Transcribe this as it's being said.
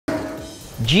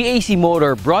GAC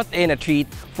Motor brought in a treat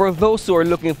for those who are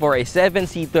looking for a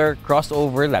 7-seater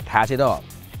crossover that has it all.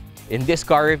 In this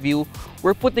car review,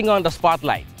 we're putting on the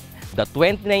spotlight the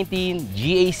 2019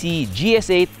 GAC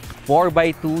GS8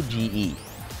 4x2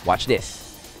 GE. Watch this.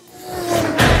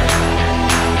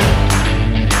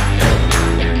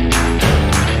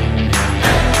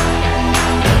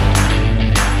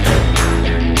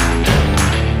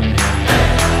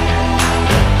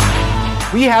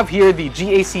 We have here the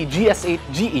GAC GS8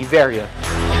 GE variant.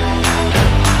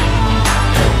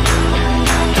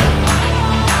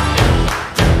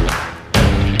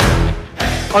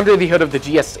 Under the hood of the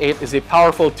GS8 is a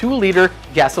powerful 2-liter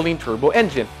gasoline turbo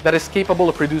engine that is capable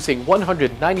of producing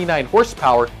 199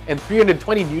 horsepower and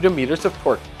 320 Nm of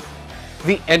torque.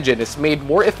 The engine is made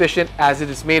more efficient as it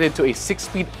is made into a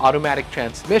 6-speed automatic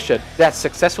transmission that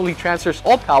successfully transfers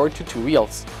all power to 2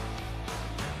 wheels.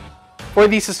 For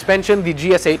the suspension, the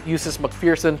GS8 uses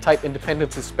McPherson Type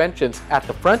Independent Suspensions at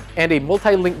the front and a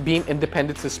multi-link beam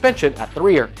independent suspension at the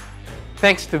rear.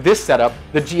 Thanks to this setup,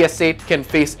 the GS8 can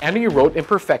face any road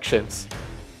imperfections.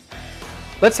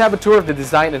 Let's have a tour of the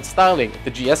design and styling of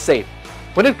the GS8.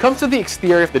 When it comes to the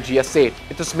exterior of the GS8,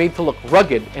 it was made to look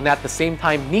rugged and at the same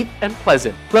time neat and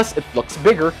pleasant. Plus, it looks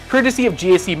bigger, courtesy of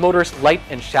GAC Motor's Light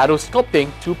and Shadow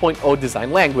Sculpting 2.0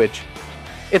 design language.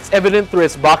 It's evident through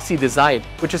its boxy design,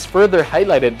 which is further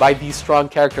highlighted by these strong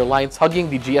character lines hugging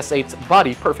the GS8's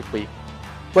body perfectly.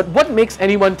 But what makes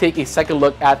anyone take a second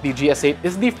look at the GS8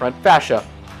 is the front fascia.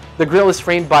 The grille is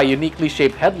framed by uniquely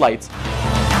shaped headlights,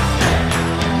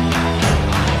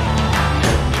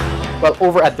 while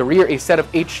over at the rear a set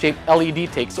of H-shaped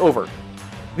LED takes over.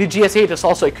 The GS8 is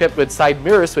also equipped with side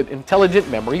mirrors with intelligent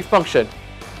memory function,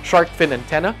 shark fin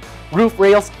antenna, roof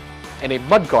rails, and a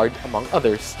mudguard, among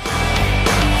others.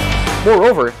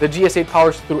 Moreover, the GS8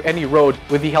 powers through any road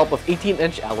with the help of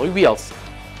 18-inch alloy wheels.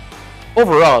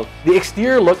 Overall, the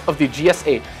exterior look of the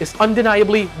GS8 is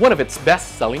undeniably one of its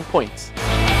best-selling points.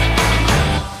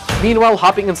 Meanwhile,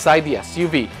 hopping inside the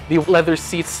SUV, the leather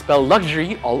seats spell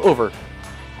luxury all over.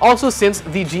 Also, since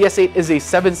the GS8 is a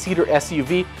 7-seater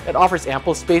SUV, it offers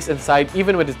ample space inside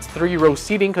even with its 3-row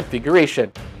seating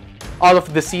configuration. All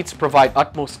of the seats provide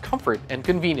utmost comfort and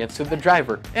convenience to the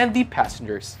driver and the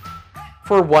passengers.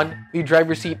 For one, the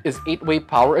driver's seat is 8-way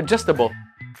power adjustable,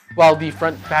 while the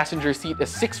front passenger seat is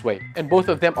 6-way, and both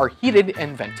of them are heated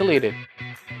and ventilated.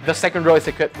 The second row is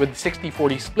equipped with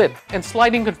 60-40 split and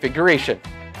sliding configuration,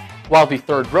 while the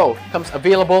third row comes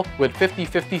available with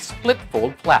 50-50 split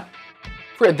fold flap.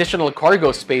 For additional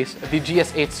cargo space, the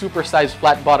GS8's supersized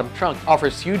flat bottom trunk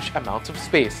offers huge amounts of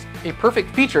space, a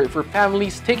perfect feature for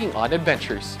families taking on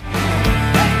adventures.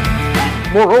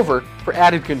 Moreover, for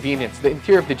added convenience, the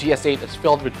interior of the GS8 is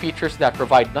filled with features that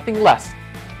provide nothing less.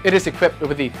 It is equipped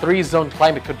with a 3-zone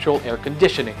climate control air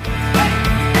conditioning,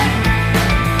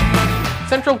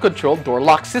 central control door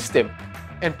lock system,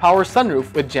 and power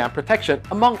sunroof with jam protection,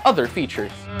 among other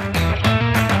features.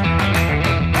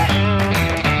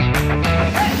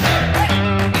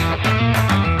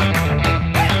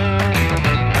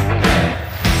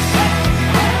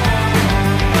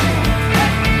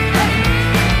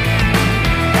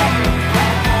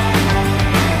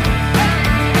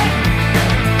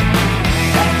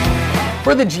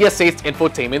 For the GS8's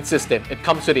infotainment system, it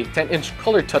comes with a 10-inch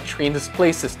color touchscreen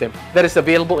display system that is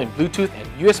available in Bluetooth and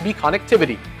USB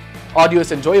connectivity. Audio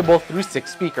is enjoyable through 6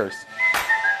 speakers.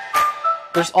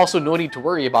 There's also no need to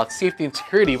worry about safety and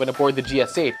security when aboard the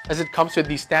GS8, as it comes with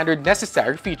the standard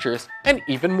necessary features and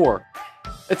even more.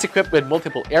 It's equipped with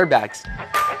multiple airbags,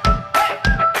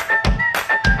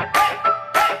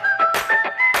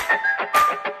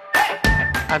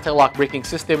 anti-lock braking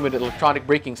system with electronic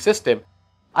braking system,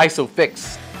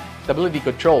 ISOFIX, stability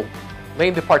control,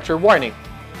 lane departure warning,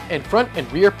 and front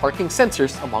and rear parking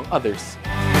sensors, among others.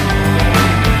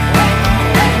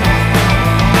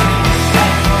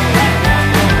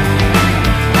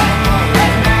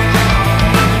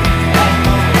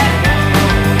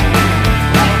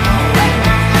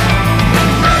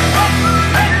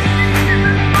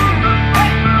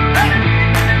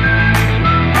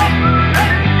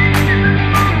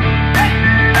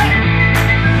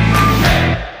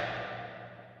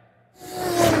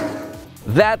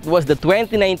 That was the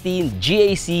 2019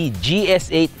 GAC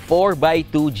GS8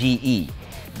 4x2 GE,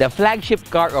 the flagship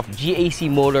car of GAC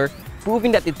Motor,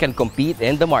 proving that it can compete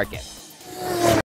in the market.